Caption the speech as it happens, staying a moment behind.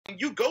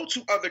you go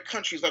to other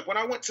countries, like when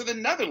I went to the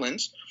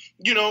Netherlands,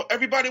 you know,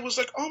 everybody was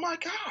like, oh my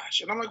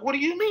gosh. And I'm like, what do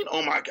you mean,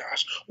 oh my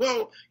gosh?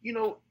 Well, you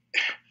know,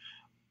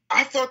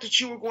 I thought that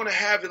you were going to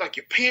have like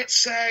your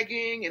pants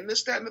sagging and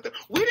this, that, and the thing.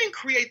 We didn't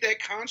create that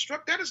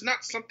construct. That is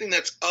not something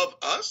that's of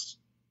us.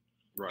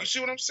 Right. You see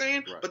what I'm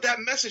saying? Right. But that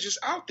message is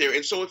out there.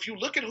 And so if you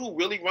look at who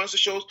really runs the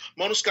shows,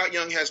 Mona Scott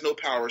Young has no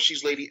power.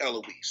 She's Lady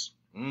Eloise.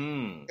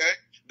 Okay?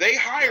 They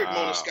hired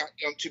Mona Scott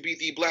Young to be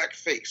the black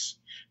face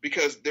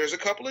because there's a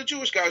couple of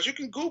Jewish guys. You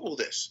can Google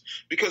this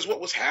because what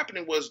was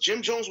happening was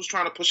Jim Jones was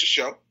trying to push a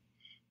show,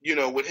 you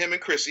know, with him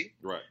and Chrissy.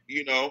 Right.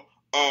 You know,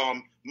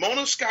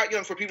 Mona Scott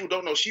Young, for people who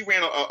don't know, she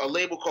ran a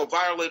label called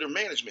Violator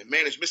Management,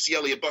 managed Missy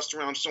Elliott, Busta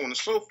Rhymes, so on and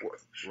so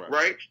forth.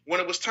 Right.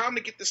 When it was time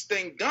to get this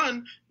thing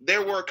done,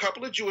 there were a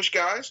couple of Jewish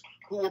guys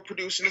who were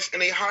producing this,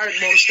 and they hired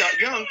Mona Scott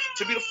Young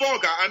to be the fall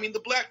guy. I mean, the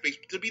blackface,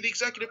 to be the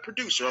executive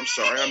producer. I'm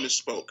sorry, I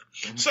misspoke.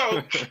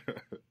 So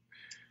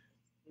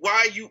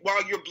while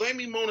you're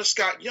blaming Mona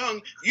Scott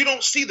Young, you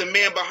don't see the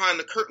man behind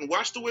the curtain.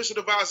 Watch The Wizard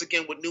of Oz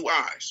again with new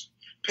eyes.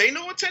 Pay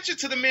no attention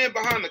to the man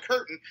behind the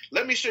curtain.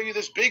 Let me show you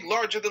this big,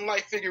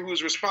 larger-than-life figure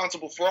who's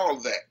responsible for all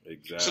of that.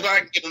 Exactly. So that I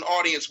can get an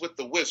audience with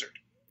the wizard.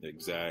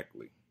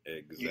 Exactly.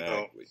 You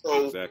know?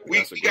 So exactly.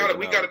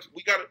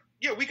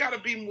 we gotta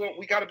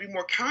be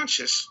more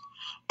conscious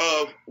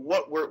of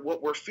what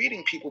we're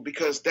feeding people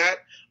because that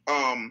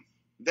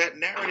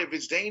narrative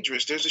is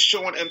dangerous. There's a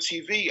show on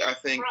MTV, I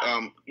think,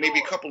 maybe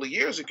a couple of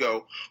years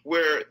ago,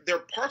 where there are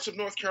parts of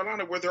North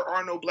Carolina where there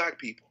are no black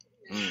people,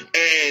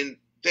 and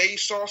they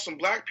saw some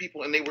black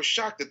people and they were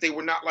shocked that they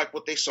were not like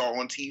what they saw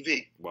on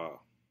TV.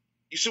 Wow.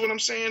 You see what I'm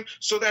saying?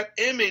 So that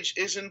image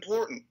is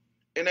important,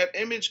 and that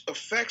image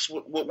affects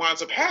what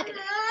winds up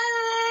happening.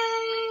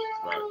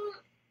 Right.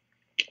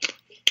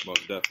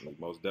 Most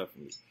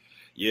definitely.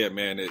 Yeah,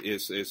 man,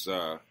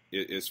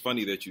 it's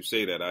funny that you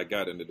say that. I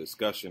got in a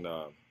discussion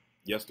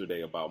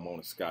yesterday about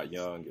Mona Scott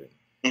Young,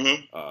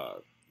 and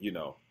you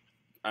know,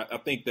 I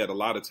think that a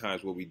lot of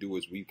times what we do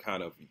is we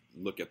kind of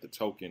look at the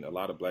token. A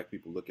lot of black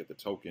people look at the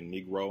token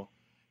Negro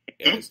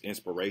as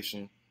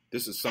inspiration.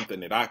 This is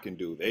something that I can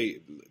do.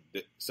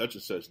 Such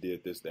and such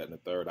did this, that, and the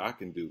third. I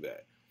can do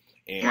that.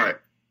 And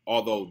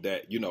although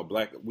that, you know,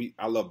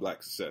 I love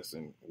black success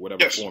in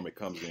whatever form it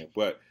comes in.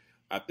 But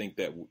I think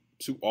that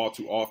too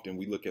often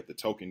we look at the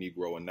token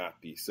Negro and not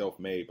the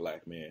self-made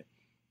black man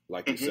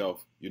like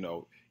yourself, you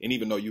know. And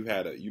even though you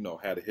had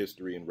a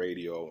history in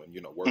radio and,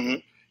 you know,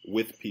 working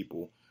with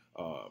people,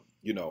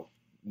 you know,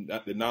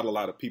 not a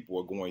lot of people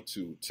are going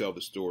to tell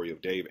the story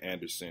of Dave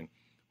Anderson,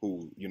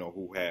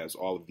 who has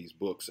all of these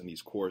books and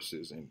these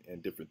courses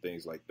and different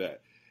things like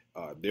that.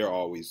 They're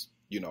always,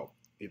 you know,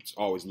 it's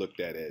always looked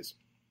at as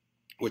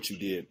what you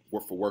did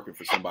for working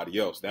for somebody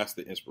else. That's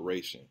the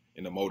inspiration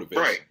and the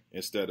motivation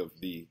instead of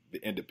the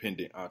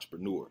independent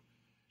entrepreneur.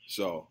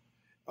 So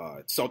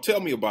tell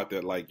me about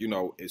that, like, you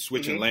know,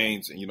 switching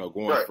lanes and, you know,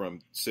 going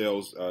from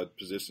sales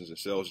positions and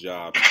sales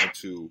jobs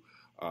into,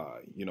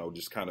 you know,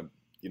 just kind of,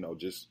 you know,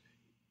 just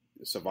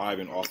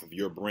surviving off of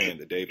your brand,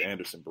 the Dave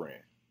Anderson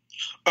brand.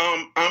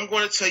 I'm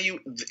going to tell you,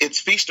 it's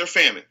feast or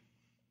famine.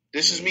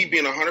 This is me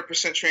being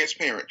 100%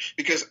 transparent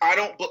because I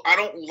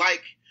don't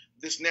like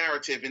this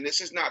narrative, and this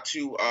is not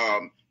to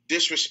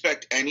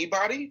disrespect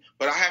anybody,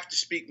 but I have to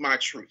speak my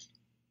truth.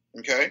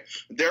 Okay,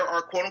 there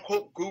are quote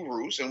unquote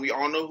gurus, and we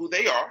all know who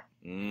they are.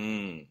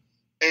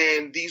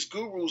 And these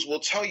gurus will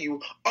tell you,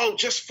 oh,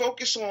 just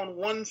focus on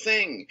one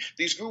thing.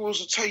 These gurus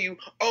will tell you,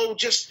 oh,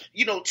 just,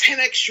 you know,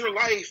 10x your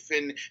life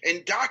and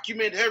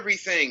document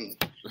everything.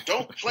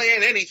 Don't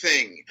plan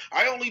anything.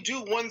 I only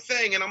do one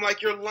thing. And I'm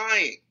like, you're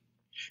lying.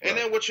 And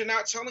then what you're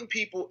not telling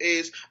people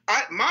is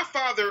my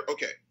father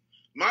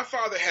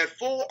had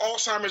full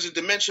Alzheimer's and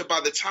dementia by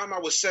the time I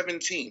was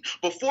 17.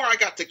 Before I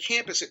got to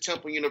campus at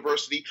Temple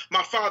University,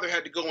 my father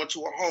had to go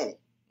into a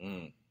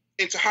home.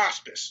 Into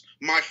hospice.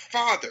 My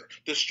father,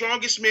 the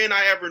strongest man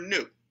I ever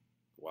knew.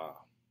 Wow.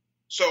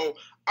 So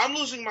I'm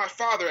losing my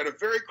father at a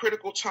very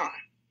critical time,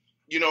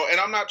 you know, and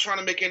I'm not trying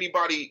to make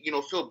anybody, you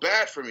know, feel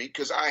bad for me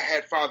because I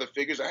had father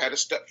figures. I had a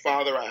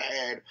stepfather. I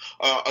had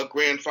a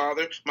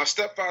grandfather. My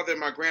stepfather and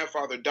my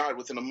grandfather died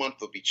within a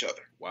month of each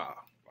other. Wow.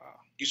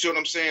 You see what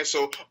I'm saying?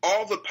 So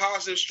all the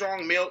positive,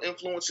 strong male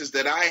influences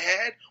that I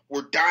had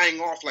were dying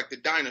off like the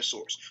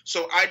dinosaurs.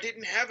 So I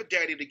didn't have a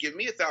daddy to give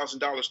me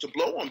 $1,000 to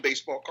blow on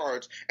baseball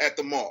cards at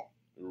the mall.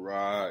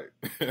 Right.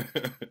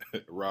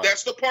 Right.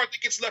 That's the part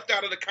that gets left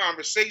out of the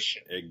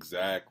conversation.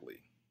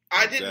 Exactly.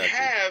 I didn't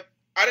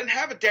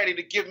have a daddy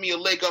to give me a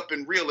leg up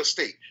in real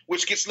estate,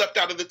 which gets left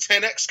out of the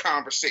 10X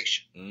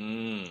conversation.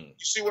 You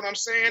see what I'm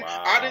saying?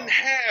 Wow. I didn't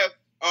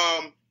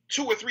have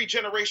 2 or 3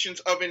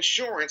 generations of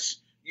insurance,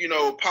 you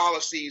know,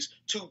 policies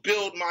to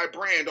build my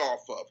brand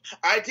off of.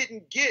 I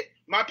didn't get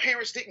My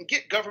parents didn't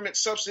get government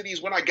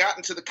subsidies when I got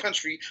into the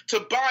country to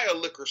buy a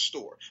liquor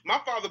store. My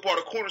father bought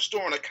a corner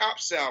store on a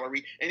cop's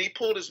salary, and he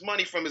pulled his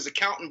money from his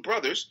accountant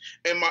brothers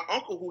and my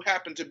uncle, who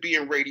happened to be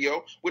in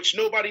radio, which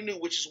nobody knew,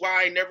 which is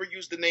why I never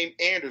used the name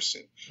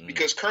Anderson,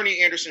 because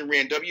Kearney Anderson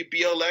ran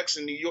WBLX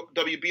in New York,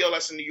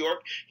 WBLS in New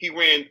York. He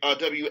ran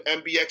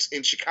WMBX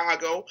in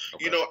Chicago.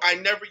 Okay. You know, I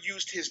never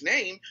used his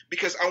name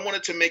because I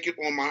wanted to make it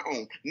on my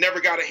own.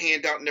 Never got a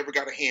handout, never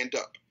got a hand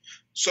up.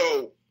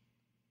 So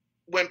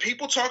when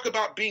people talk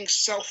about being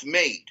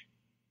self-made,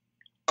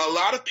 a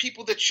lot of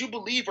people that you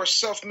believe are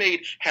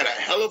self-made had a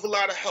hell of a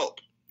lot of help.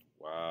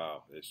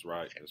 Wow, that's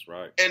right. That's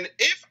right. And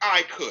if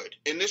I could,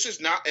 and this is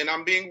not, and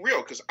I'm being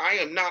real because I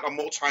am not a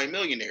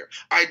multimillionaire.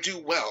 I do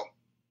well.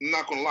 I'm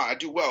not going to lie. I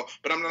do well,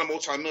 but I'm not a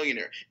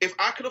multimillionaire. If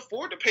I could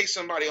afford to pay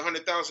somebody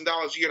 $100,000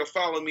 a year to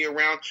follow me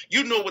around,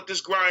 you know what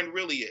this grind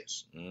really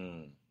is.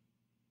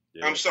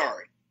 Yeah. I'm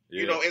sorry.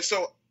 Yeah. You know, and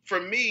so for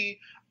me,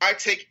 I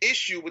take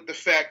issue with the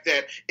fact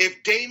that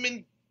if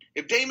Damon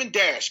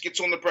Dash gets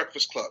on the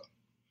Breakfast Club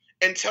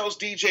and tells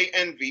DJ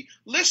Envy,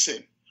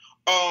 listen,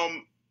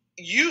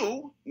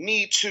 you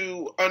need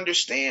to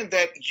understand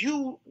that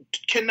you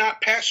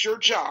cannot pass your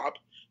job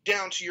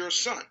down to your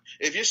son.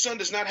 If your son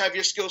does not have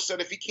your skill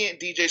set, if he can't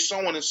DJ,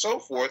 so on and so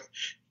forth,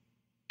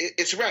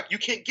 it's a wrap. You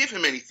can't give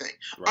him anything.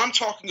 Right. I'm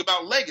talking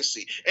about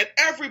legacy. And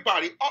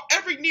everybody,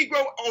 every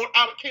Negro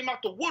came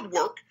out the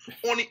woodwork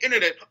on the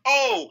internet.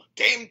 Oh,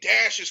 Dame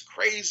Dash is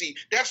crazy.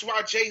 That's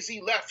why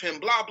Jay-Z left him,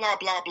 blah, blah,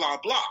 blah, blah,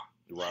 blah.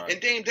 Right. And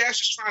Dame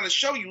Dash is trying to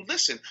show you,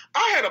 listen,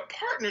 I had a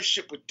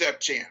partnership with Def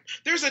Jam.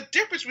 There's a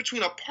difference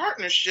between a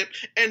partnership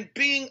and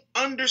being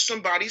under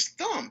somebody's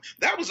thumb.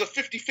 That was a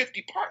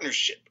 50-50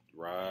 partnership.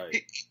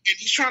 Right.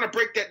 He's trying to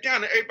break that down.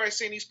 And everybody's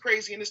saying he's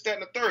crazy and this, that,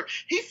 and the third.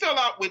 He fell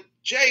out with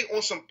Jay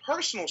on some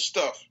personal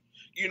stuff,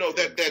 you know,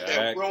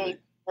 that rolled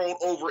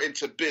over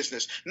into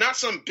business. Not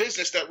some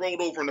business that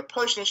rolled over into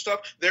personal stuff.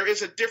 There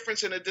is a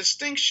difference and a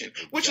distinction,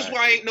 which is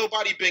why ain't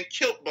nobody been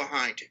killed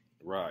behind it.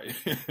 Right.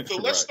 So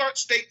let's start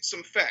stating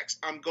some facts.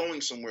 I'm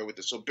going somewhere with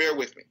this, so bear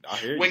with me. I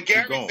hear you. When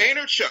Gary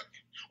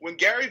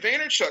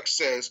Vaynerchuk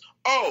says,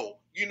 oh,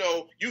 you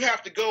know, you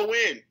have to go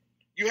in.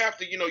 You have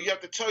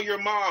to tell your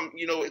mom,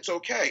 you know, it's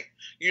okay.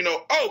 You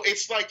know, oh,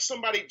 it's like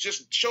somebody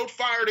just showed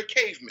fire to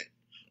cavemen.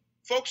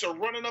 Folks are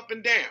running up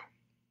and down.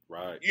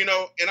 Right. You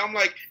know, and I'm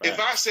like, Facts. If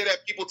I say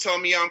that, people tell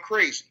me I'm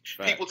crazy.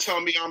 Facts. People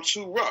tell me I'm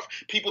too rough.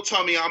 People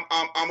tell me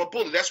I'm a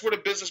bully. That's where the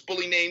business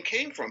bully name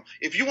came from.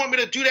 If you want me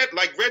to do that,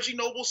 like Reggie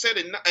Noble said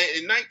in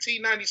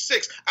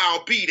 1996,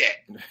 I'll be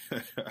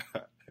that.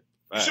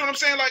 You see what I'm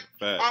saying? Like,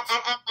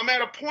 I'm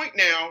at a point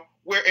now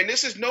where, and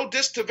this is no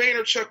diss to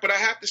Vaynerchuk, but I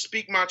have to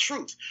speak my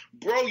truth.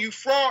 Bro, you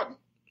frauding.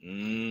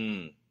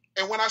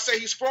 And when I say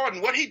he's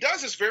frauding, what he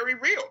does is very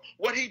real.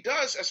 What he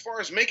does as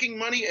far as making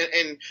money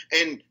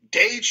and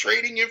day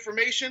trading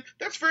information,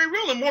 that's very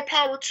real, and more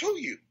power to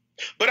you.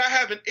 But I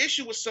have an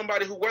issue with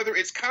somebody who, whether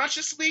it's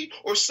consciously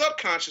or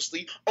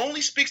subconsciously,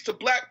 only speaks to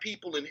black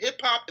people in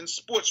hip-hop and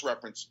sports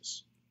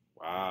references.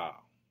 Wow.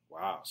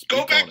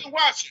 Go back and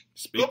watch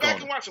it. Go back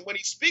and watch it. When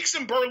he speaks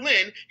in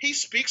Berlin, he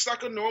speaks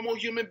like a normal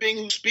human being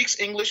who speaks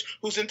English,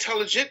 who's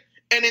intelligent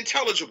and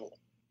intelligible.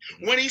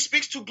 When he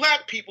speaks to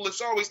black people, it's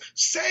always,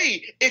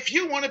 say, if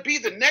you want to be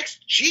the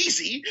next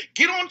Jeezy,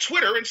 get on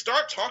Twitter and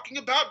start talking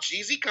about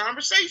Jeezy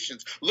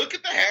conversations. Look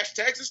at the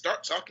hashtags and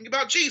start talking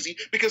about Jeezy,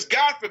 because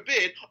God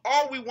forbid,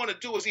 all we want to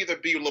do is either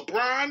be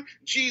LeBron,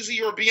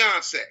 Jeezy, or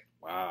Beyonce.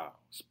 Wow.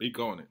 Speak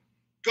on it.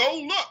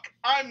 Go look.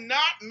 I'm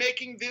not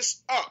making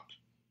this up.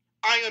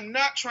 I am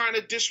not trying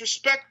to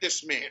disrespect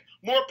this man.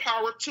 More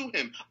power to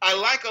him. I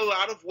like a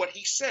lot of what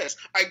he says.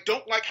 I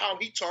don't like how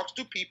he talks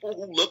to people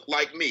who look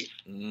like me.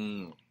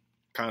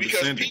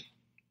 Condescending. Because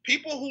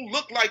people who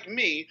look like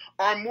me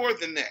are more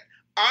than that.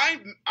 I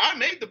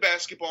made the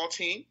basketball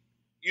team,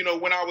 you know,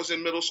 when I was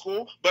in middle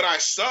school, but I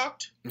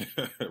sucked.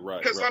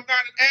 Right. Because I'm not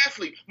an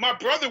athlete. My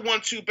brother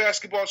won 2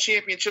 basketball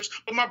championships,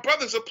 but my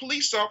brother's a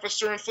police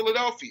officer in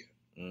Philadelphia.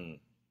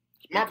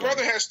 My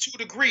brother has 2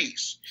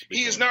 degrees.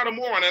 He is not a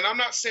moron. And I'm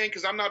not saying,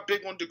 because I'm not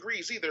big on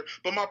degrees either,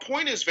 but my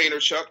point is,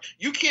 Vaynerchuk,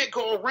 you can't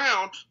go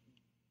around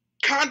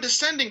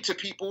condescending to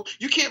people.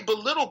 You can't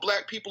belittle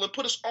black people and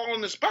put us all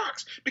in this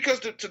box. Because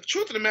the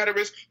truth of the matter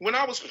is, when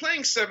I was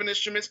playing 7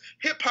 instruments,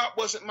 hip-hop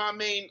wasn't my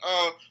main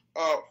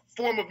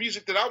form of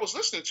music that I was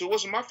listening to. It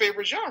wasn't my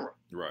favorite genre.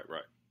 Right.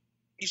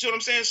 You see what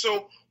I'm saying?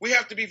 So we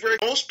have to be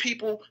most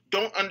people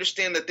don't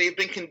understand that they've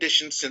been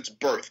conditioned since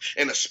birth,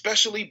 and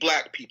especially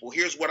black people.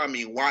 Here's what I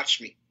mean. Watch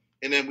me,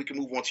 and then we can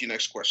move on to your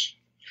next question.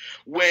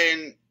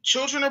 When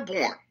children are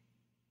born,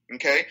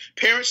 okay,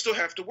 parents still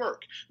have to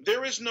work.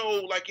 There is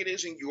no, like it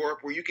is in Europe,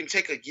 where you can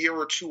take a year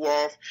or 2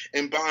 off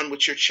and bond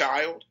with your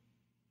child.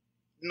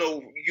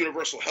 No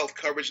universal health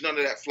coverage, none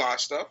of that fly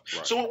stuff.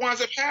 Right. So what winds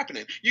up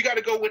happening? You got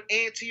to go with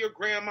auntie or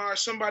grandma or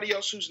somebody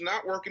else who's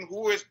not working,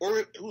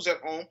 who's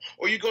at home,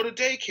 or you go to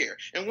daycare.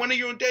 And when are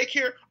you in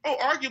daycare? Oh,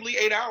 arguably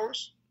 8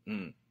 hours.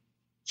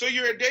 So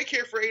you're at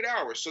daycare for 8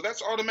 hours. So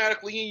that's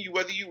automatically in you,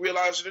 whether you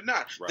realize it or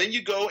not. Right. Then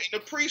you go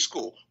into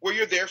preschool, where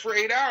you're there for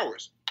 8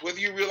 hours. whether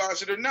you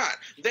realize it or not.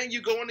 Then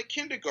you go into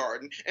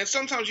kindergarten, and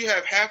sometimes you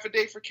have half a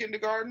day for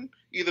kindergarten,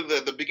 either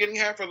the beginning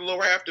half or the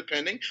lower half,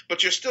 depending,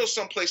 but you're still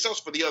someplace else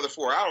for the other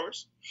 4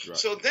 hours. Right.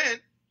 So then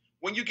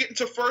when you get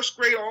into first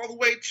grade all the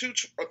way through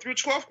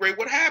 12th grade,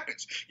 what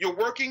happens? You're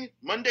working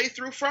Monday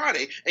through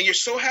Friday, and you're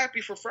so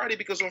happy for Friday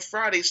because on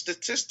Friday,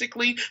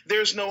 statistically,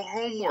 there's no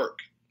homework.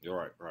 You're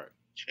right, right.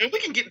 And we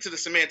can get into the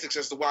semantics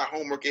as to why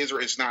homework is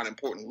or is not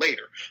important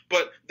later.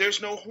 But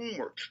there's no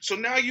homework. So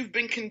now you've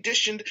been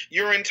conditioned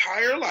your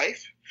entire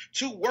life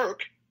to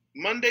work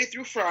Monday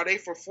through Friday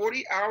for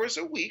 40 hours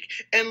a week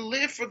and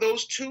live for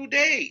those 2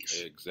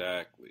 days.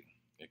 Exactly.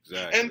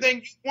 Exactly. And then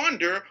you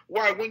wonder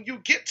why when you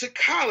get to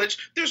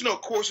college, there's no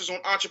courses on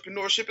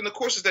entrepreneurship, and the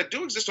courses that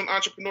do exist on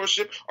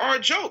entrepreneurship are a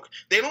joke.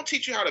 They don't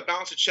teach you how to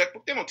balance a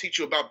checkbook. They don't teach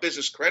you about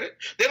business credit.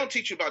 They don't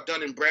teach you about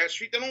Dun &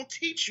 Bradstreet. They don't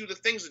teach you the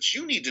things that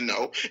you need to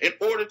know in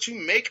order to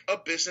make a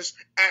business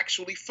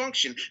actually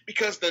function.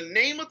 Because the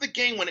name of the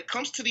game when it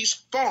comes to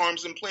these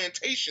farms and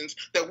plantations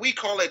that we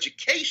call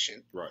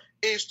education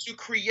is to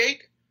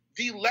create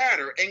the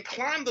ladder and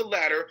climb the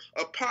ladder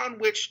upon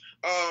which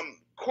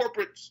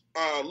corporates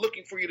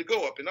looking for you to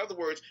go up. In other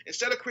words,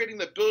 instead of creating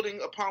the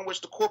building upon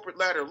which the corporate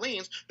ladder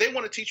leans, they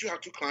want to teach you how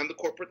to climb the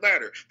corporate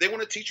ladder. They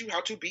want to teach you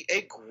how to be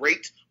a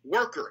great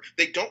worker.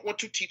 They don't want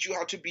to teach you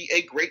how to be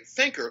a great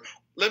thinker.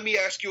 Let me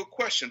ask you a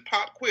question.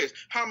 Pop quiz.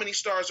 How many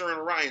stars are in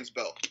Orion's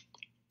belt?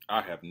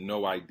 I have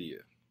no idea.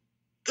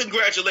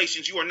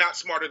 Congratulations, you are not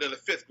smarter than a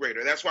fifth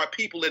grader. That's why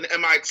people in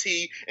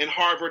MIT and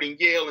Harvard and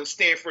Yale and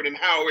Stanford and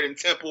Howard and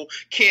Temple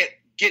can't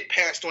get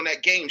past on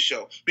that game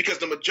show, because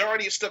the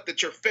majority of stuff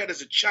that you're fed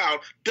as a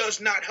child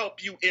does not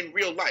help you in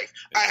real life.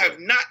 Exactly. I have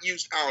not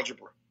used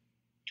algebra.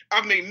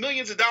 I've made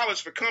millions of dollars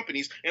for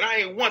companies, and I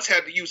ain't once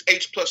had to use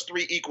H plus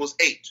 3 equals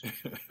 8.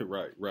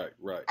 Right.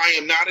 I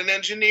am not an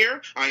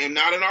engineer. I am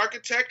not an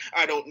architect.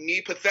 I don't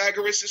need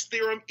Pythagoras'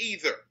 theorem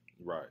either.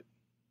 Right.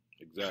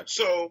 Exactly.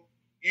 So,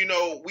 you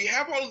know, we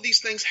have all of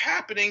these things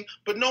happening,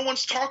 but no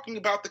one's talking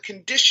about the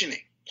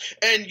conditioning.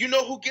 And you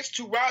know who gets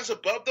to rise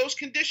above those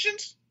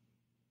conditions?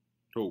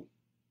 Who?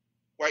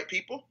 White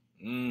people.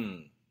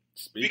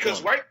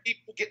 Because white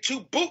people get to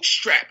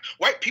bootstrap.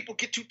 White people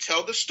get to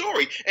tell the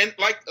story. And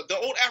like the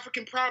old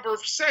African proverb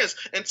says,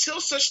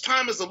 until such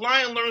time as the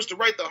lion learns to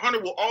write, the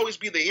hunter will always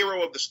be the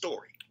hero of the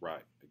story.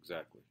 Right,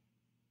 exactly.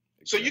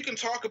 So you can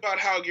talk about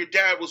how your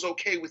dad was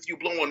okay with you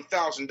blowing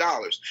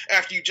 $1,000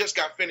 after you just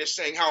got finished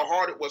saying how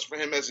hard it was for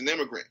him as an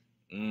immigrant.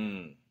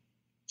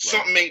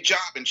 Something ain't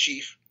jobbing,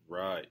 Chief.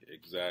 Right,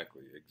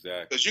 exactly.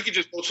 Because you could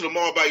just go to the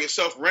mall by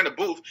yourself, rent a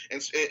booth,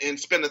 and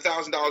spend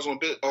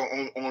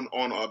 $1,000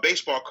 on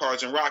baseball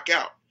cards and rock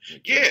out.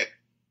 Okay. Yeah.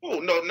 Oh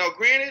no.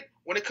 Granted,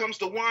 when it comes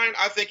to wine,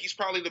 I think he's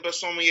probably the best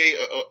sommelier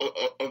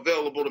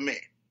available to me.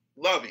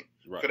 Love him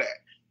for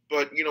that.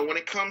 But you know, when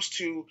it comes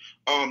to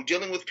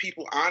dealing with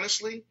people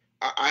honestly,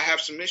 I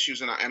have some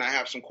issues and I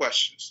have some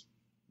questions.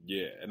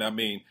 Yeah, and I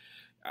mean,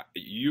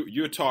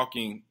 you're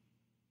talking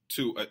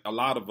to a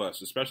lot of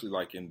us, especially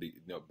like in the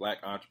black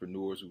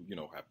entrepreneurs who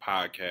have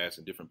podcasts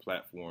and different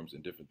platforms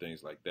and different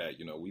things like that.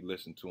 We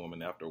listen to them,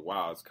 and after a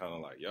while, it's kind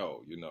of like,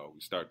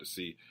 we start to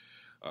see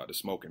the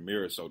smoke and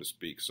mirrors, so to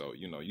speak. So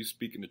you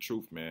speaking the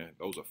truth, man.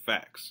 Those are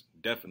facts,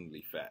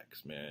 definitely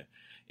facts, man.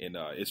 And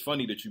it's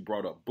funny that you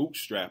brought up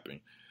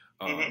bootstrapping.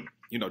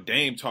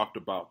 Dame talked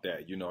about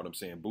that. You know what I'm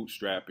saying?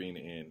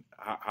 Bootstrapping and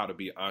how to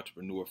be an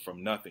entrepreneur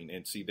from nothing.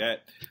 And see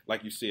that,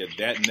 like you said,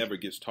 that never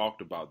gets talked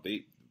about.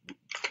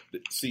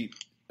 See,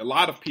 a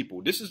lot of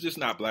people, this is just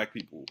not black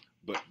people,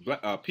 but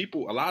a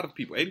lot of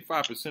people,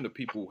 85% of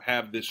people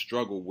have this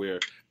struggle where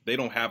they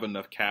don't have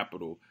enough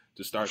capital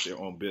to start their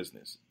own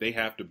business. They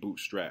have to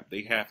bootstrap.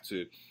 They have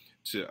to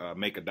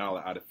make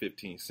 $1 out of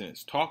 15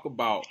 cents. Talk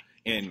about,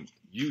 and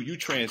you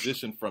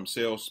transitioned from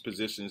sales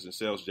positions and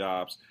sales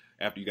jobs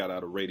after you got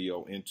out of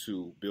radio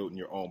into building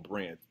your own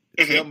brand.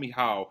 Tell me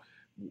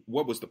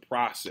what was the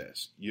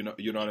process? You know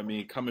what I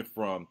mean? Coming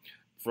from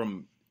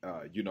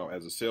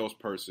as a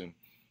salesperson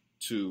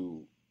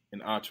to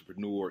an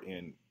entrepreneur,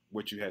 and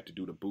what you had to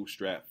do to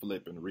bootstrap,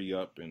 flip, and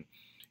re-up,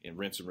 and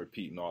rinse and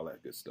repeat, and all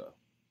that good stuff.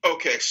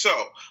 Okay, so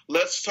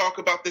let's talk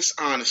about this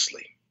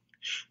honestly.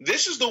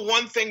 This is the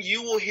one thing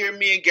you will hear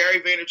me and Gary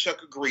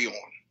Vaynerchuk agree on.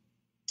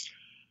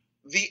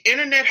 The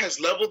internet has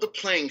leveled the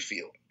playing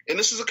field. And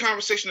this is a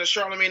conversation that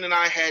Charlamagne and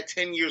I had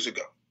 10 years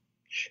ago.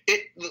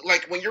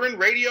 Like when you're in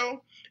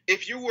radio,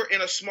 if you were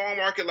in a small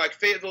market like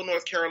Fayetteville,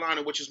 North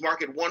Carolina, which is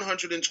market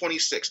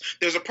 126,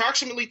 there's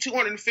approximately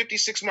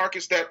 256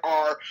 markets that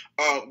are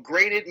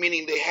graded,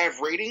 meaning they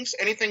have ratings.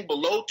 Anything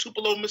below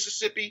Tupelo,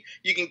 Mississippi,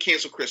 you can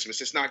cancel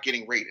Christmas. It's not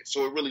getting rated,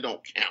 so it really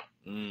don't count.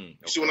 Okay.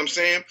 See what I'm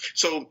saying?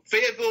 So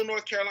Fayetteville,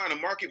 North Carolina,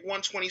 market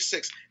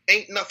 126,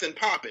 ain't nothing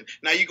popping.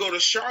 Now you go to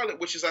Charlotte,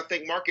 which is, I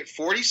think, market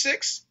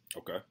 46.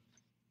 Okay.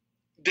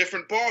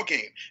 Different ball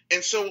game.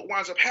 And so what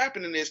winds up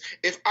happening is,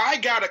 if I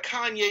got a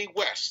Kanye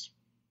West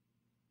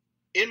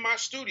in my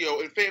studio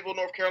in Fayetteville,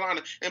 North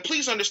Carolina, and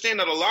please understand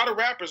that a lot of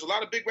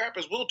big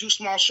rappers will do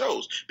small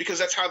shows because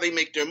that's how they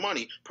make their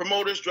money.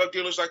 Promoters, drug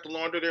dealers like to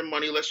launder their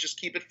money. Let's just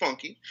keep it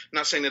funky.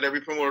 Not saying that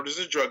every promoter is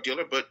a drug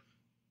dealer, but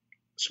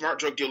smart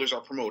drug dealers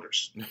are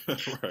promoters.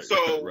 Right.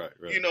 So, Right.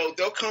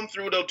 they'll come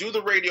through, they'll do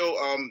the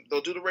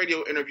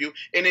radio interview.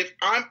 And if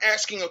I'm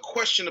asking a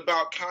question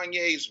about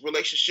Kanye's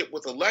relationship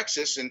with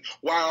Alexis and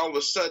why all of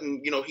a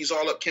sudden, he's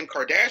all up Kim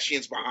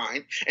Kardashian's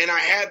behind, and I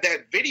have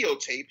that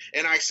videotape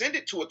and I send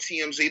it to a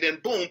TMZ, then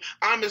boom,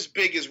 I'm as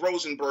big as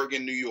Rosenberg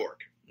in New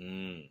York.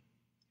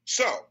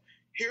 So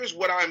here's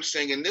what I'm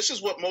saying, and this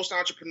is what most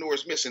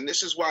entrepreneurs miss, and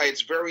this is why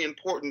it's very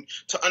important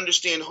to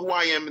understand who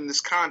I am in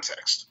this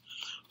context.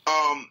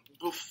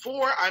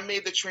 Before I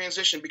made the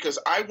transition, because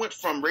I went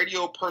from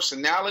radio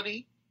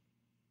personality,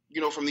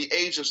 from the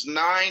age of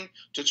 9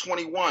 to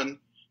 21,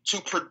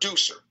 to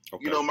producer.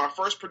 Okay. My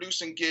first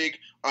producing gig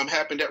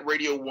happened at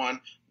Radio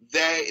 1.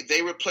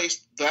 They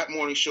replaced that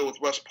morning show with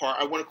Russ Parr.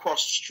 I went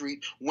across the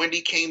street. Wendy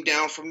came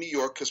down from New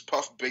York because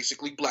Puff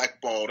basically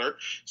blackballed her.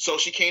 So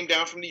she came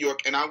down from New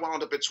York, and I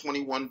wound up at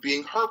 21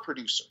 being her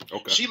producer.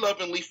 Okay. She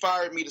lovingly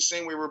fired me the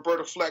same way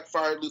Roberta Flack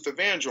fired Luther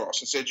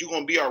Vandross and said, "You're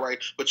going to be all right,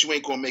 but you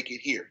ain't going to make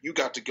it here. You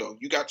got to go.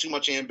 You got too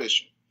much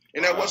ambition."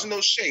 And that wasn't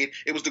no shade.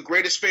 It was the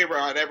greatest favor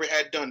I'd ever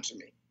had done to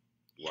me.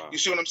 Wow. You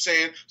see what I'm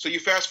saying? So you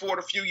fast forward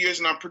a few years,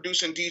 and I'm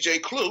producing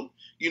DJ Clue.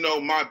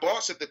 My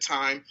boss at the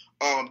time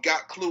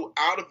got Clue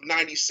out of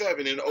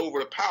 97 and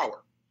over to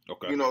Power.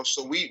 Okay.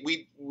 So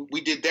we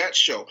did that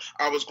show.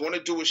 I was going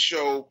to do a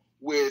show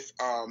with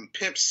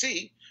Pimp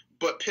C,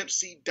 but Pimp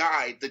C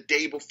died the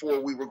day before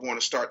we were going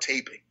to start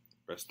taping.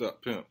 Rest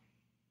up, Pimp.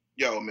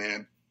 Yo,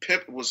 man.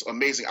 Pimp was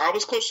amazing. I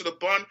was close to the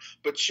bun,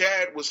 but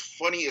Chad was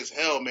funny as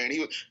hell, man.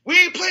 We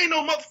ain't playing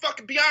no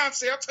motherfucking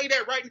Beyonce. I'll tell you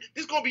that right.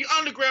 This gonna be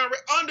underground,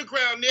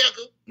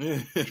 nigga. You know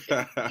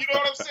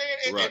what I'm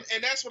saying? Right.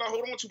 And that's what I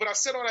hold on to. But I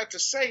said all that to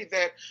say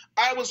that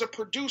I was a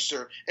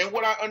producer, and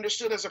what I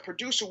understood as a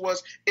producer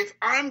was if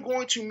I'm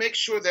going to make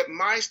sure that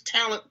my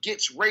talent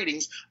gets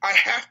ratings, I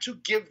have to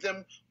give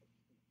them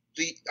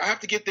I have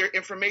to get their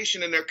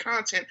information and their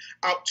content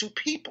out to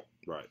people.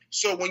 Right.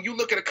 So when you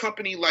look at a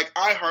company like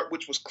iHeart,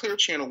 which was Clear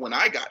Channel when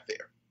I got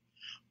there,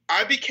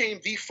 I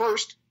became the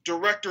first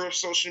director of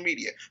social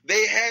media.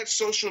 They had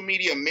social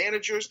media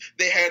managers.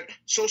 They had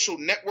social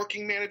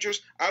networking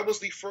managers. I was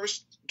the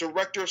first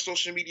director of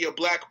social media,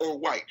 black or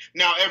white.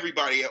 Now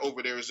everybody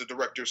over there is a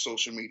director of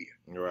social media.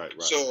 Right.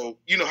 So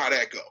you know how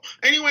that go.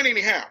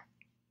 Anyhow,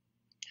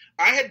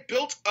 I had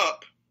built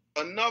up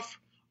enough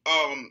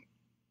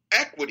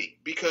equity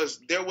because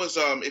there was,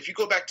 if you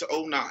go back to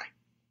 2009,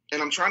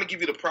 and I'm trying to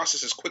give you the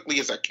process as quickly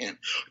as I can.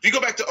 If you go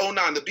back to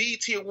 2009, the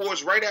BET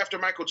Awards, right after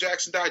Michael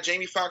Jackson died,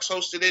 Jamie Foxx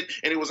hosted it,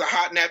 and it was a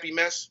hot, nappy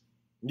mess.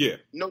 Yeah.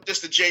 No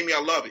diss to Jamie,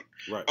 I love it.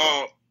 Right.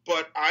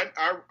 But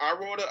I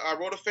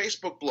wrote a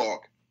Facebook blog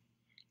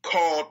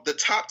called "The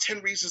Top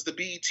 10 Reasons the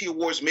BET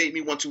Awards Made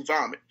Me Want to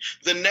Vomit."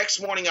 The next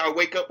morning, I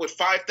wake up with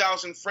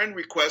 5,000 friend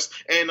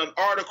requests and an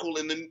article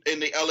in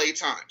the LA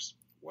Times.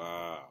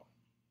 Wow.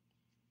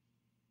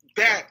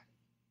 That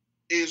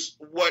is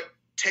what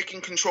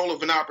taking control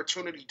of an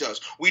opportunity does.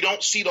 We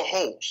don't see the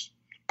holes.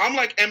 I'm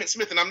like Emmitt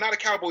Smith, and I'm not a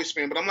Cowboys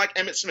fan, but I'm like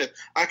Emmitt Smith.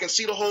 I can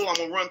see the hole, I'm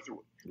going to run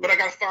through it. But I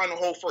got to find the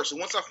hole first. And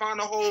once I find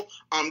the hole,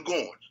 I'm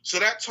going. So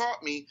that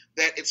taught me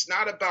that it's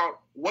not about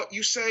what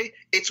you say,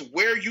 it's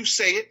where you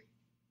say it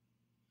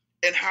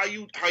and how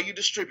you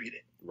distribute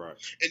it. Right.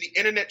 And the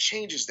internet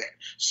changes that.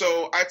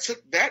 So I took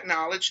that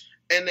knowledge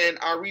and then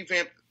I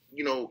revamped,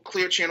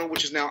 Clear Channel,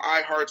 which is now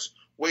iHeart's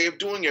way of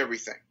doing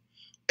everything.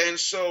 And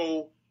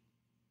so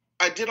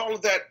I did all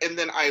of that, and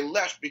then I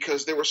left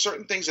because there were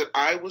certain things that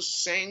I was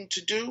saying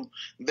to do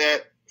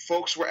that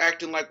folks were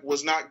acting like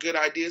was not good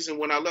ideas, and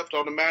when I left,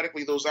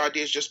 automatically those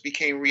ideas just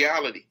became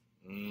reality.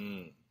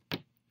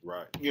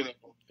 Right.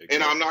 Exactly.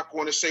 And I'm not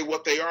going to say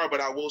what they are, but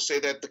I will say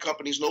that the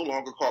company's no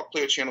longer called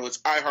Clear Channel. It's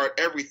iHeart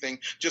Everything,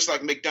 just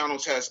like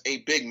McDonald's has a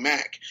Big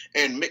Mac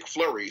and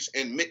McFlurries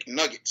and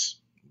McNuggets.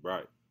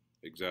 Right.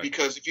 Exactly.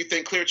 Because if you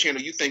think Clear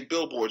Channel, you think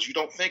billboards. You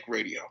don't think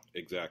radio.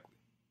 Exactly.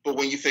 But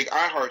when you think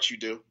iHeart, you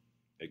do.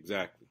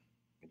 Exactly.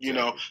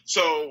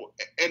 So,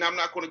 and I'm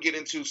not going to get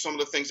into some of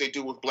the things they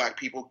do with black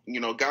people.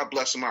 God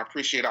bless them. I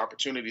appreciate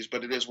opportunities,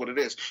 but it is what it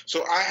is.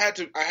 So I had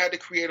to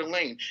create a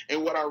lane.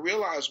 And what I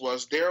realized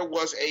was there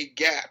was a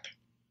gap,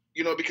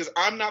 because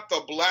I'm not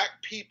the black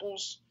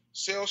people's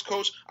sales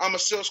coach. I'm a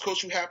sales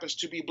coach who happens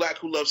to be black,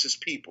 who loves his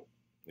people.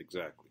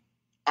 Exactly.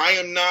 I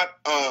am not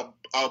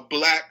a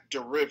black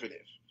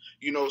derivative,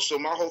 so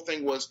my whole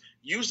thing was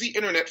use the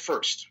internet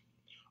first,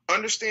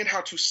 understand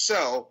how to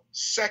sell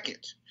second,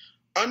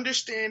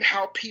 understand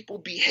how people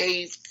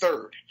behave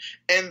third,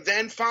 and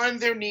then find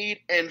their need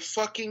and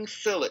fucking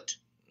fill it.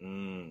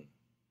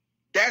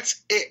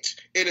 That's it.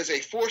 It is a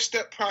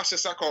 4-step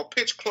process I call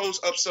pitch, close,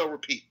 upsell,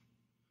 repeat.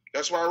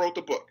 That's why I wrote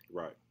the book.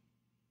 Right.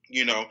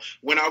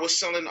 When I was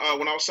selling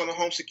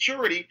home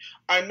security,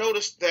 I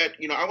noticed that,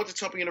 I went to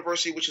Temple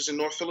University, which is in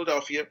North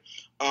Philadelphia.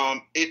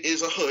 It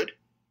is a hood.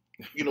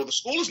 The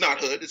school is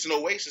not hood. It's an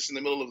oasis in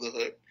the middle of the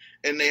hood.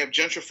 And they have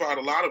gentrified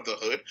a lot of the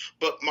hood.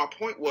 But my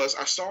point was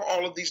I saw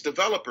all of these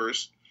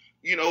developers,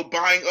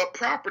 buying up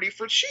property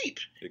for cheap,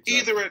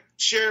 either at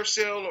sheriff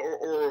sale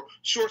or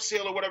short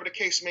sale or whatever the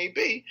case may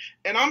be.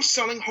 And I'm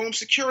selling home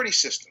security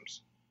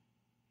systems.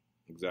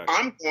 Exactly.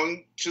 I'm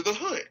going to the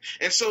hood.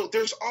 And so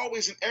there's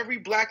always, in every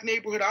black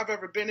neighborhood I've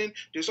ever been in,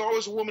 there's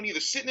always a woman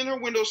either sitting in her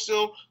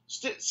windowsill,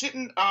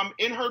 sitting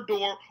in her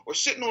door, or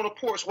sitting on a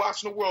porch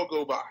watching the world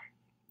go by.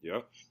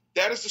 Yep.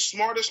 That is the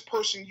smartest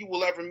person you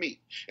will ever meet.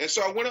 And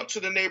so I went up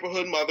to the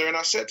neighborhood mother and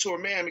I said to her,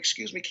 ma'am,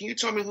 excuse me, can you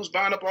tell me who's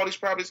buying up all these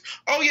properties?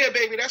 Oh, yeah,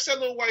 baby, that's that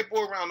little white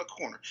boy around the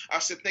corner. I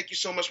said, thank you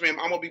so much, ma'am.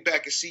 I'm going to be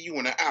back and see you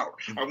in an hour.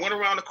 I went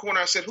around the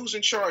corner. I said, who's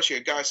in charge here?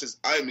 Guy says,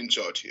 I'm in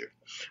charge here.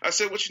 I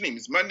said, what's your name?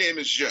 My name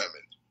is German.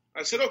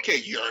 I said, okay,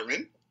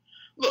 German.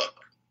 Look,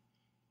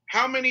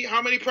 how many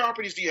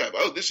properties do you have?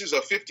 Oh, this is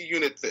a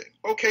 50-unit thing.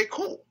 Okay,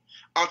 cool.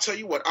 I'll tell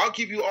you what. I'll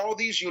give you all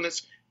these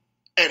units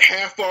at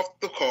half off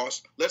the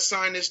cost. Let's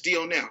sign this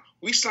deal now.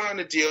 We signed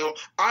the deal.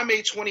 I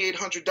made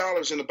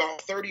 $2,800 in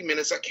about 30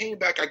 minutes. I came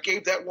back. I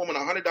gave that woman a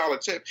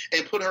 $100 tip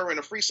and put her in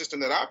a free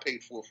system that I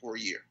paid for a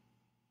year.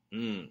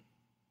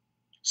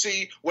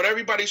 See, what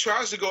everybody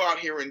tries to go out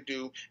here and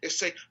do is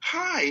say,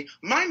 hi,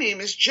 my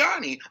name is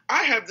Johnny.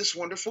 I have this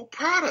wonderful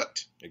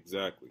product.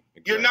 Exactly.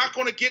 You're not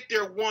going to get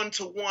there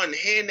one-to-one,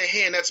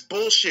 hand-to-hand. That's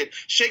bullshit.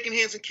 Shaking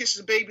hands and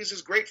kissing babies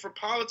is great for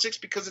politics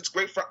because it's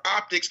great for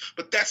optics,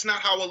 but that's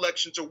not how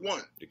elections are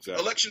won.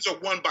 Exactly. Elections are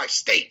won by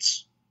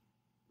states.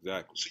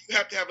 Exactly. So you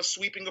have to have a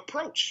sweeping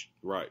approach.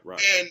 Right.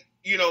 And,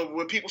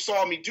 when people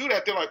saw me do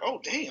that, they're like,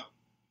 oh, damn.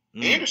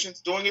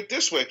 Anderson's doing it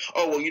this way.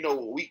 Oh,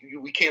 well,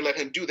 we can't let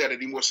him do that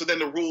anymore. So then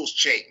the rules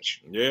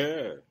change.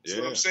 Yeah. See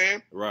what I'm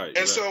saying? Right.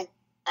 And so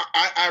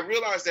I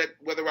realized that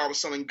whether I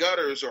was selling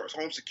gutters or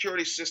home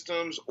security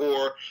systems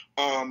or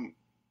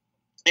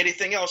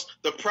anything else,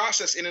 the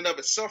process in and of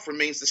itself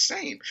remains the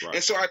same. Right.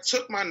 And so I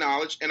took my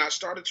knowledge and I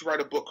started to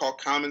write a book called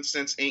Common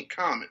Sense Ain't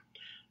Common.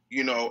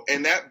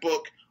 And that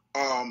book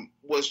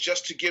was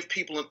just to give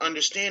people an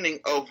understanding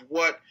of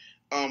what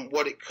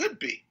it could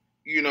be.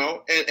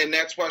 And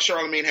that's why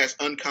Charlemagne has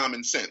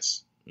uncommon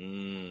sense.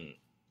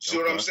 See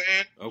what I'm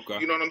saying? Okay.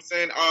 You know what I'm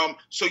saying?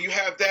 So you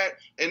have that,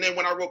 and then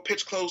when I wrote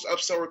Pitch, Close,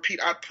 Upsell,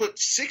 Repeat, I put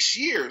 6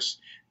 years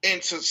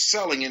into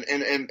selling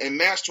and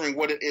mastering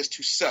what it is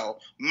to sell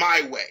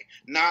my way,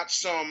 not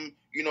some,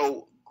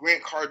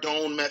 Grant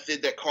Cardone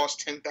method that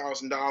costs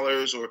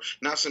 $10,000, or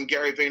not some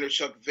Gary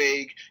Vaynerchuk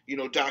vague,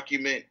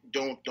 document.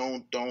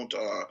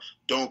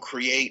 Don't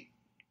create.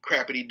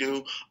 Crappity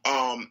do,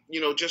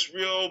 just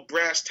real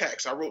brass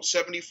tacks. I wrote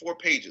 74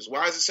 pages.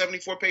 Why is it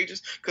 74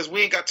 pages? Because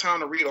we ain't got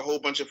time to read a whole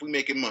bunch if we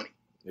making money.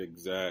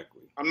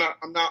 Exactly. I'm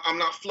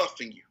not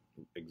fluffing you.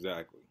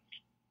 Exactly.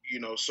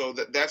 So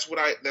that's what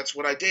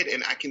I did,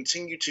 and I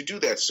continue to do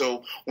that.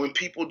 So when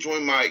people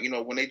join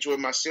when they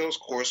join my sales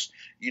course,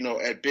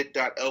 at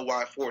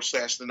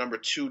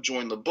bit.ly/2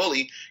 join the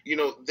bully,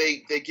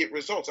 they get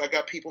results. I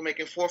got people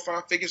making 4 or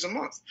 5 figures a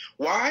month.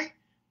 Why?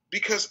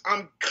 Because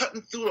I'm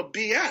cutting through the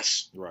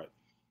BS. Right.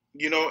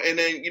 And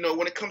then,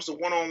 when it comes to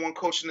one-on-one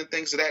coaching and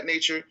things of that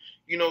nature,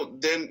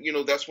 then,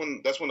 that's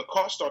when the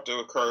costs start to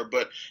occur.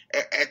 But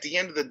at the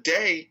end of the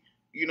day,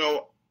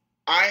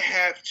 I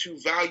have to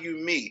value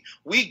me.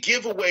 We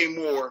give away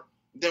more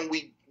than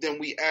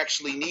we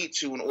actually need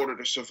to in order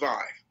to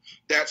survive.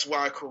 That's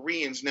why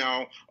Koreans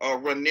now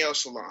run nail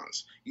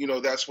salons.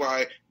 That's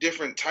why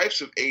different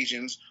types of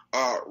Asians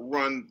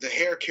run the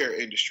hair care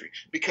industry,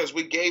 because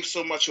we gave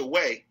so much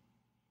away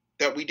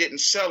that we didn't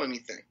sell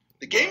anything.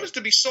 The game is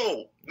to be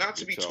sold, not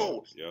to be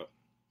told. Yep.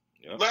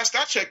 Last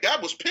I checked,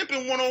 that was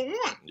pimping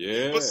 101.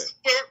 Yeah. But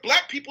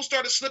black people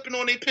started slipping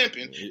on their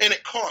pimping, and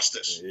it cost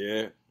us.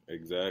 Yeah,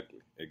 exactly.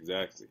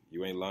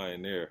 You ain't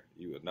lying there.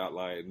 You are not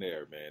lying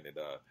there, man. And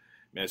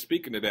man,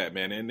 speaking of that,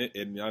 man,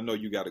 and I know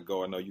you got to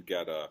go. I know you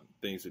got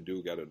things to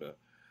do. Got to.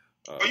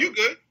 Are you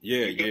good?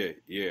 Yeah.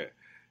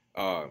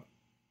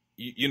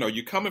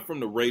 You're coming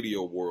from the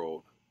radio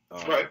world,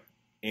 right?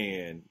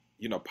 And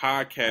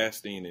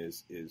podcasting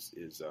is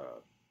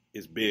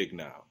big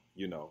now,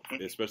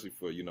 especially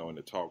for, in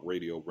the talk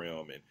radio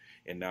realm.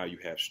 And now you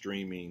have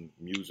streaming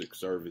music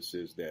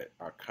services that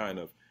are kind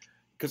of,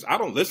 because I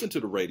don't listen to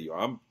the radio.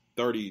 I'm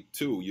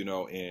 32,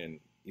 and,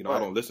 I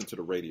don't listen to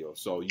the radio.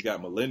 So you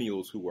got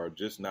millennials who are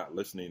just not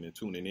listening and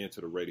tuning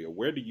into the radio.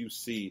 Where do you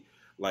see,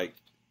 like,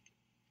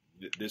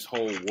 this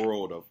whole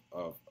world of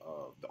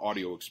the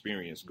audio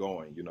experience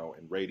going,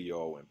 in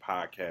radio and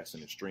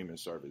podcasting and streaming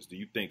service? Do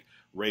you think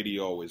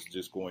radio is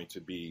just going to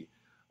be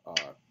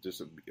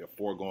just a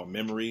foregone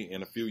memory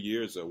in a few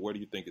years, or where do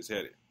you think it's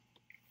headed?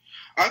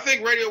 I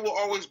think radio will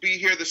always be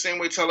here the same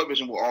way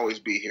television will always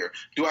be here.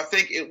 Do I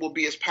think it will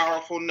be as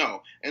powerful?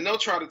 No. And they'll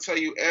try to tell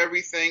you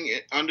everything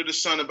under the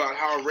sun about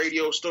how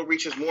radio still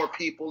reaches more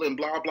people and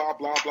blah, blah,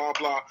 blah, blah,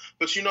 blah.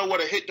 But you know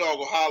what? A hit dog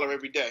will holler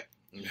every day.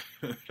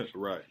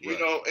 Right.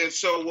 And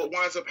so what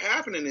winds up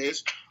happening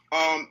is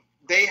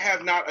they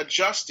have not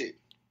adjusted.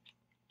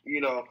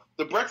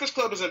 The Breakfast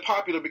Club isn't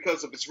popular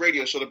because of its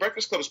radio show. The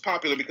Breakfast Club is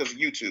popular because of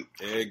YouTube.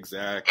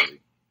 Exactly.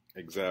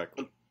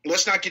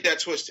 Let's not get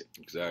that twisted.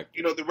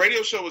 Exactly. The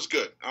radio show is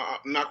good.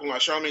 I'm not going to lie.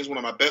 Charlemagne's one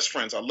of my best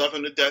friends. I love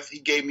him to death. He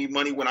gave me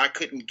money when I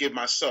couldn't give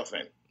myself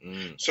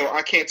any. So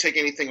I can't take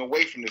anything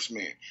away from this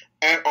man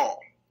at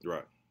all.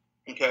 Right.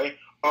 Okay?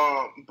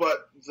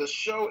 But the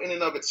show in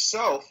and of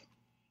itself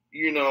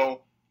you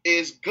know,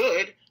 is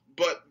good,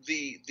 but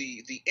the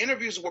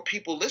interviews are what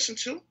people listen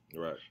to.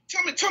 Right.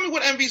 Tell me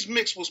what Envy's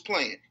mix was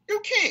playing.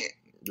 You can't.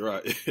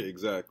 Right.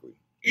 Exactly.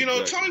 You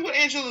know, tell me what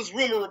Angela's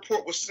rumor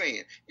report was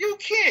saying. You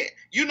can't.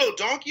 You know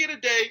Donkey of the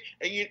Day,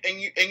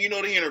 and you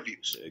know the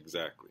interviews.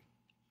 Exactly.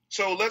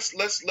 So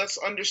let's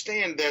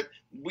understand that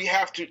we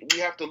have to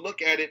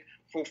look at it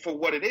for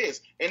what it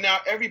is. And now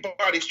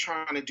everybody's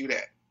trying to do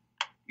that,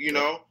 you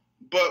know.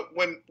 But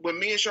when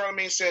me and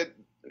Charlamagne said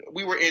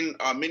we were in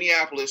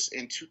Minneapolis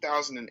in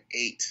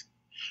 2008.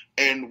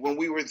 And when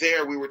we were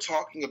there, we were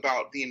talking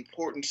about the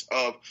importance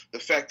of the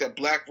fact that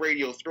black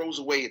radio throws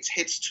away its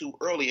hits too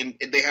early, and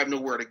they have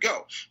nowhere to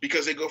go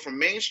because they go from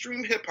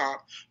mainstream hip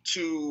hop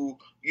to,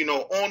 you know,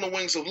 On the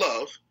Wings of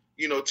Love,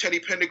 you know, Teddy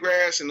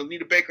Pendergrass and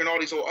Anita Baker and all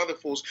these old other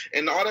fools,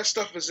 and all that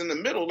stuff is in the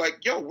middle.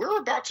 Like, yo, we're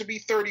about to be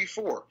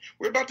 34.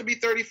 We're about to be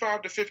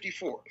 35 to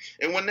 54.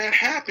 And when that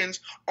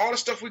happens, all the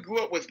stuff we grew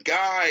up with,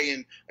 Guy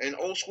and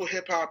old school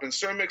hip hop and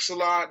Sir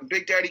Mix-a-Lot and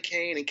Big Daddy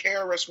Kane and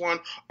KRS-One,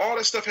 all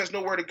that stuff has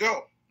nowhere to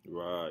go.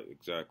 Right,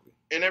 exactly.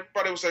 And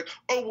everybody was like,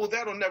 oh, well,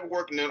 that'll never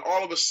work. And then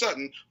all of a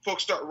sudden,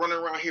 folks start running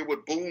around here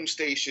with boom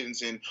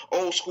stations and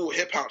old school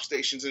hip hop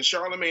stations. And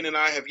Charlamagne and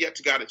I have yet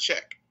to got a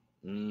check.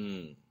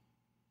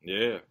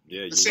 Yeah.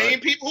 The same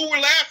people who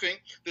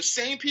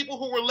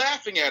were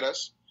laughing at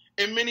us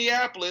in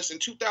Minneapolis in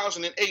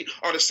 2008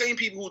 are the same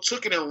people who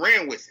took it and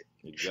ran with it.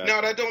 Exactly.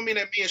 Now, that don't mean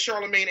that me and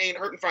Charlamagne ain't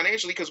hurting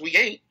financially, because we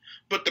ain't.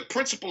 But the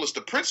principle is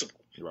the principle.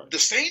 Right. The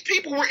same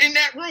people were in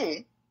that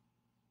room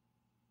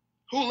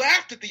who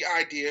laughed at the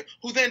idea,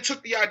 who then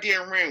took the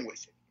idea and ran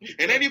with it.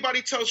 And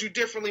anybody tells you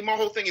differently, my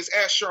whole thing is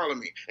ask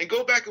Charlamagne. And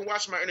go back and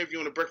watch my interview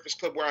on the Breakfast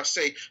Club where I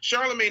say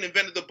Charlamagne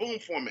invented the boom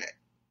format.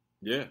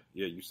 Yeah,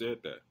 you said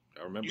that.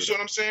 I remember. You see what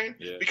I'm saying?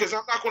 Yeah. Because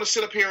I'm not going to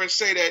sit up here and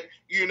say that,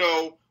 you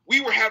know,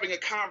 we were having a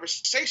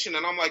conversation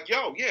and I'm like,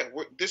 yo, yeah,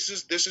 this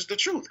is the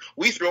truth.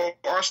 We throw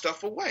our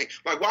stuff away.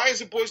 Like, why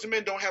is it Boyz II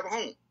Men don't have a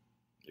home?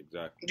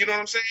 Exactly. You know what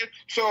I'm saying?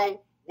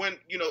 So when,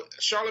 you know,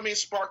 Charlamagne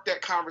sparked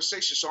that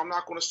conversation, so I'm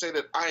not going to say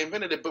that I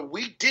invented it, but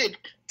we did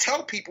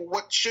tell people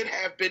what should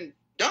have been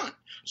done.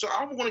 So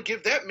I'm going to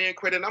give that man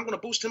credit, and I'm going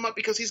to boost him up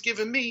because he's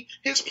given me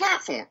his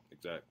platform.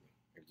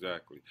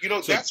 Exactly. You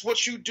know, so that's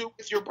what you do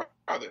with your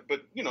brother,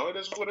 but, you know, it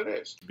is what it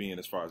is. Being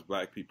as far as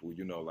black people,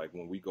 you know, like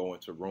when we go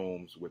into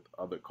rooms with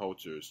other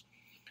cultures,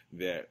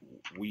 that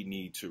we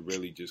need to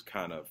really just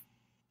kind of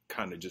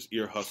just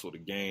ear hustle the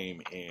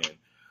game, and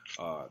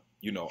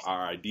you know,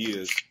 our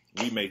ideas,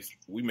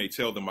 we may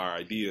tell them our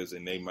ideas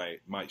and they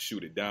might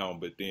shoot it down,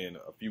 but then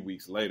a few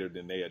weeks later,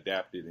 then they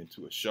adapt it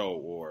into a show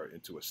or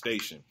into a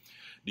station.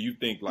 Do you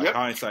think, like,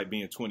 hindsight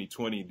being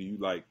 2020, do you,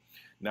 like,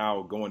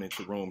 now going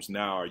into rooms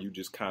now, are you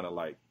just kind of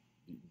like,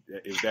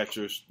 is that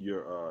your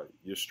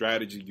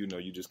strategy? You know,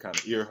 you just kind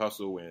of ear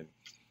hustle and,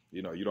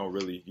 you know, you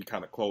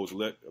kind of close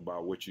lip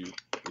about what your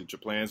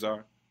plans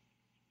are?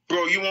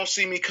 Bro, you won't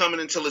see me coming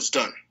until it's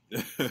done.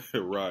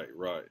 Right.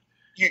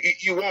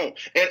 You won't.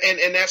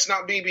 And that's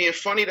not me being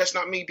funny. That's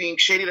not me being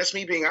shady. That's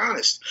me being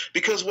honest.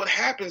 Because what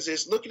happens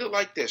is, look at it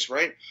like this,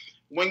 right?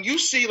 When you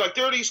see, like,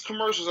 there are these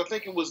commercials, I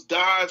think it was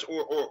Dodge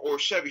or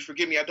Chevy,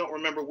 forgive me, I don't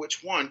remember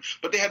which one,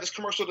 but they had this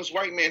commercial of this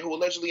white man who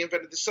allegedly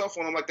invented the cell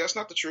phone. I'm like, that's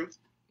not the truth.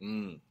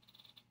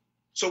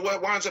 So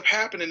what winds up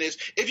happening is,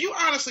 if you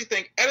honestly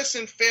think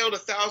Edison failed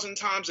 1,000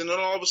 times and then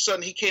all of a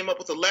sudden he came up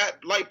with a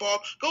light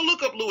bulb, go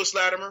look up Lewis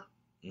Latimer.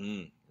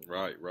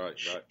 Right.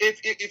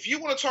 If you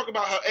want to talk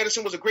about how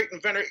Edison was a great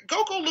inventor,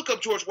 go look up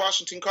George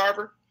Washington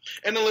Carver,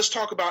 and then let's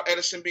talk about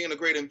Edison being a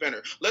great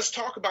inventor. Let's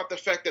talk about the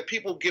fact that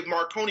people give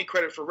Marconi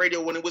credit for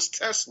radio when it was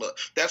Tesla.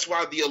 That's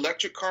why the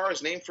electric car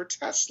is named for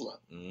Tesla.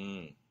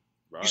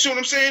 Right. You see what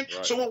I'm saying?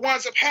 Right. So what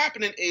winds up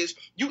happening is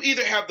you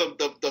either have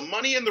the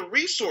money and the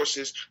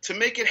resources to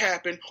make it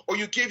happen, or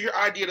you give your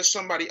idea to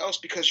somebody else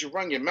because you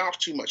run your mouth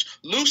too much.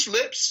 Loose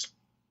lips.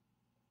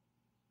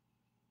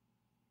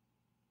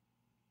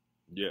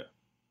 Yeah.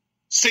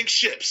 Sink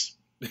ships.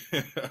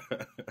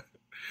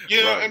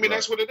 You know, I mean,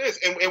 that's what it is.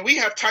 And we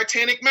have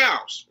Titanic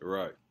mouths.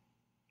 Right.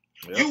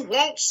 Yep. You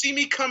won't see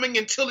me coming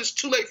until it's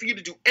too late for you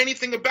to do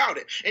anything about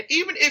it. And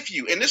even if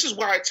you, and this is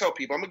why I tell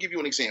people, I'm going to give you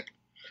an example.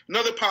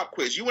 Another pop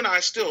quiz. You and I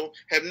still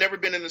have never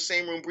been in the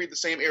same room, breathed the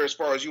same air as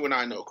far as you and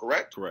I know,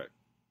 correct? Correct.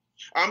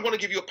 I'm going to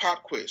give you a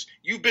pop quiz.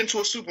 You've been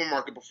to a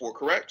supermarket before,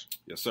 correct?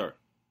 Yes, sir.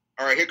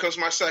 All right, here comes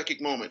my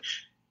psychic moment.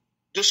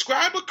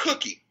 Describe a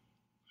cookie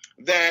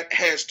that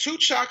has 2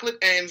 chocolate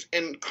ends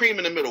and cream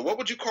in the middle. What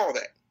would you call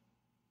that?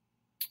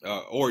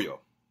 Oreo.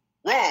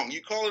 Wrong.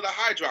 You call it a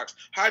Hydrox.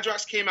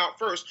 Hydrox came out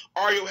first.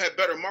 Oreo had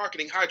better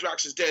marketing.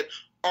 Hydrox is dead.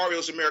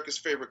 Oreo's America's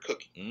favorite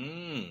cookie.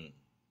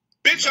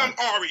 Bitch, nice. I'm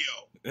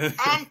Oreo.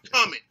 I'm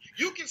coming.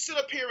 You can sit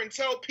up here and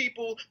tell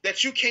people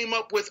that you came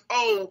up with,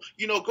 go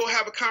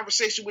have a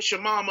conversation with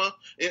your mama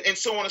and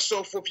so on and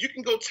so forth. You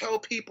can go tell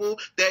people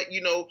that,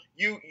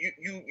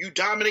 you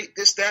dominate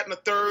this, that, and the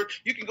third.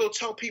 You can go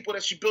tell people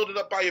that you build it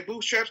up by your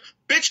bootstraps.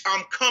 Bitch,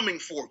 I'm coming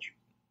for you.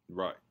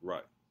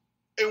 Right.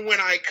 And when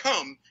I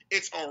come,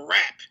 it's a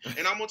wrap.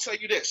 And I'm going to tell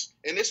you this,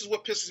 and this is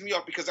what pisses me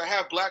off, because I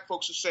have black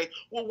folks who say,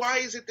 well, why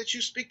is it that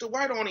you speak to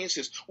white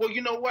audiences? Well,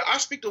 you know what? I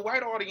speak to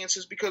white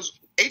audiences because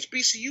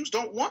HBCUs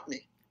don't want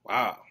me.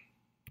 Wow.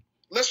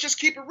 Let's just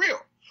keep it real.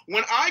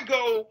 When I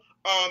go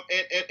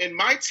and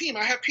my team,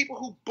 I have people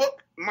who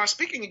book my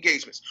speaking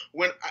engagements.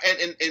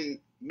 And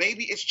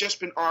maybe it's just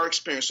been our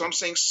experience. So I'm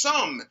saying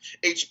some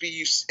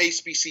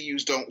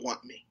HBCUs don't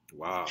want me.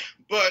 Wow.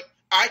 But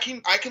I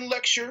can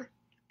lecture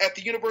at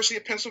the University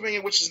of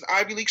Pennsylvania, which is an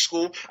Ivy League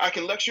school. I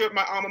can lecture at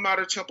my alma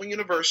mater, Temple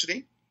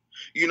University.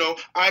 You know,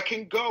 I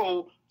can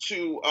go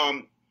to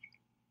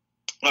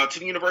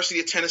the University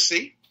of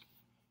Tennessee.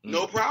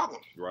 No problem.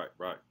 Right.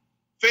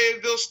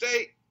 Fayetteville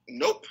State,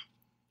 nope.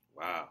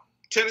 Wow.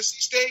 Tennessee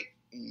State,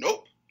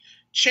 nope.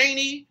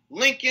 Cheney,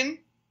 Lincoln,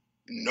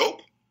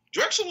 nope.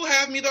 Drexel will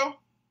have me though.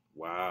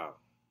 Wow.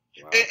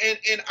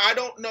 And I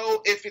don't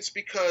know if it's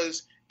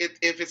because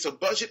if it's a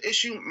budget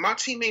issue, my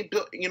team ain't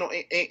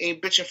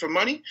bitching for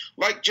money.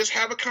 Like, just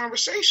have a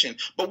conversation.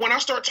 But when I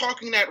start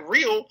talking that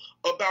real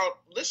about,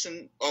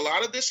 listen, a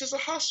lot of this is a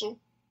hustle.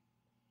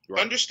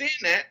 Right. Understand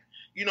that.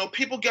 You know,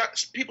 people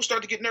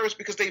start to get nervous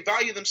because they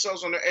value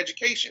themselves on their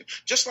education.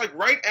 Just like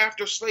right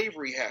after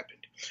slavery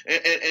happened,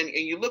 and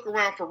you look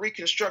around for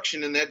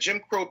Reconstruction in that Jim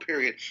Crow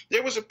period,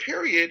 there was a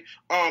period,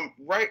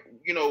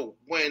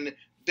 when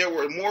there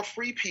were more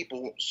free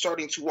people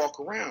starting to walk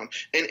around.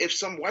 And if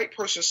some white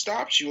person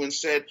stopped you and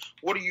said,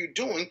 what are you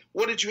doing?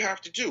 What did you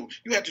have to do?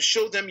 You had to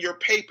show them your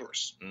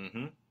papers.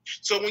 Mm-hmm.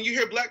 So when you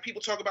hear black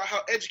people talk about how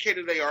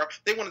educated they are,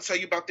 they want to tell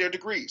you about their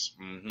degrees.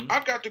 Mm-hmm.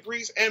 I've got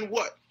degrees, and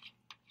what?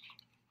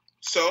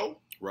 So,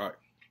 right.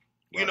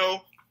 You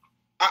know,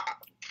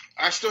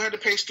 I still had to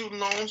pay student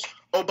loans.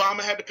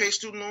 Obama had to pay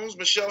student loans.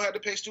 Michelle had to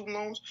pay student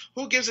loans.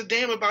 Who gives a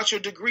damn about your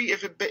degree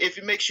if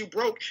it makes you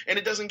broke and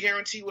it doesn't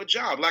guarantee you a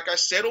job? Like I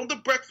said on the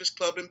Breakfast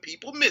Club, and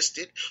people missed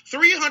it,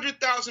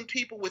 300,000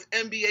 people with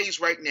MBAs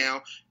right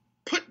now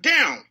put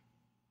down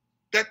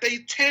that they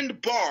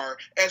tend bar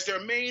as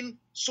their main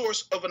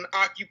source of an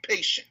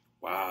occupation.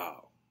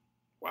 Wow.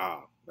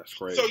 That's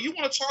crazy. So you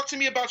want to talk to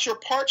me about your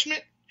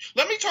parchment?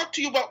 Let me talk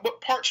to you about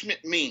what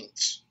parchment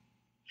means.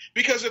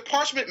 Because if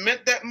parchment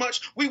meant that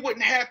much, we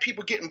wouldn't have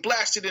people getting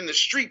blasted in the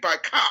street by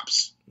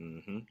cops.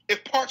 Mm-hmm.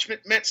 If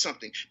parchment meant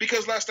something.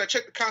 Because last I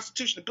checked, the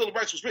Constitution, the Bill of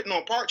Rights was written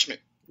on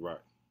parchment. Right.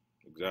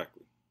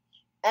 Exactly.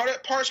 All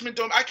that parchment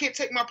I can't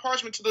take my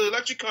parchment to the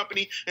electric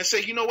company and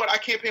say, you know what, I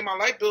can't pay my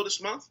light bill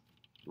this month.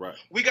 Right.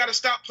 We got to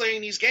stop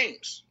playing these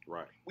games.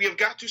 Right. We have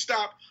got to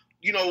stop,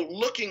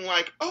 looking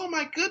like, oh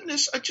my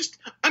goodness,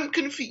 I'm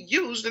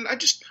confused and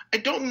I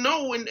don't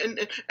know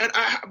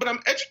but I'm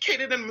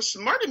educated and I'm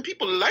smart and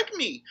people like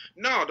me.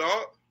 No,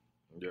 dog.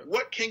 Yeah.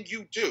 What can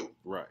you do?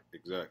 Right,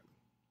 exactly.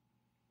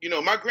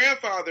 My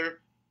grandfather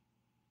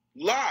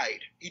lied.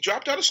 He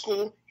dropped out of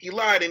school, he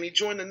lied, and he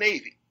joined the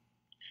Navy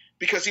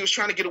because he was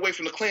trying to get away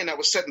from the Klan that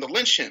was setting to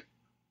lynch him.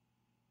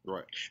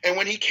 Right. And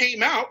when he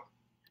came out,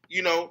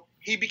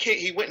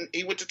 he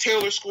went to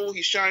tailor school.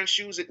 He shined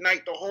shoes at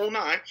night, the whole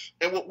nine.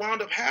 And what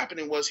wound up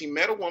happening was he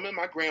met a woman,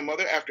 my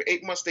grandmother. After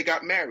 8 months, they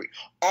got married.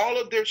 All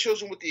of their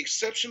children, with the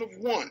exception of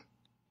one,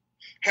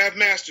 have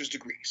master's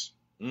degrees.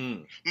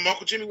 My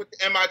Uncle Jimmy went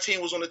to MIT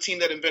and was on the team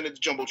that invented the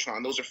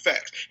Jumbotron. Those are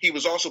facts. He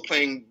was also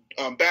playing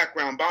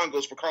background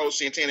bongos for Carlos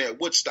Santana at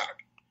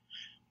Woodstock.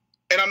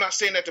 And I'm not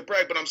saying that to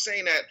brag, but I'm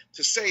saying that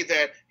to say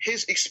that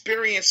his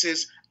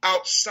experiences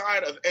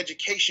outside of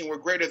education were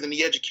greater than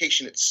the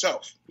education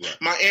itself. Right.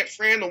 My Aunt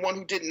Fran, the one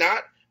who did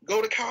not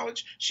go to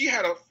college, she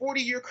had a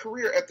 40-year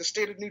career at the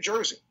state of New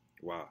Jersey.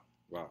 Wow.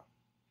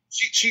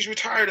 She's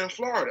retired in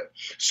Florida.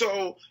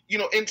 So,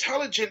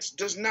 intelligence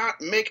does not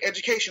make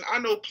education. I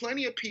know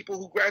plenty of people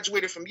who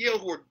graduated from Yale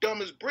who are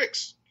dumb as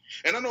bricks.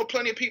 And I know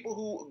plenty of people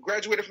who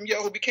graduated from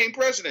Yale who became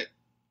president.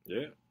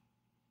 Yeah.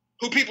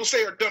 Who people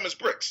say are dumb as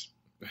bricks.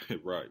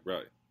 Right.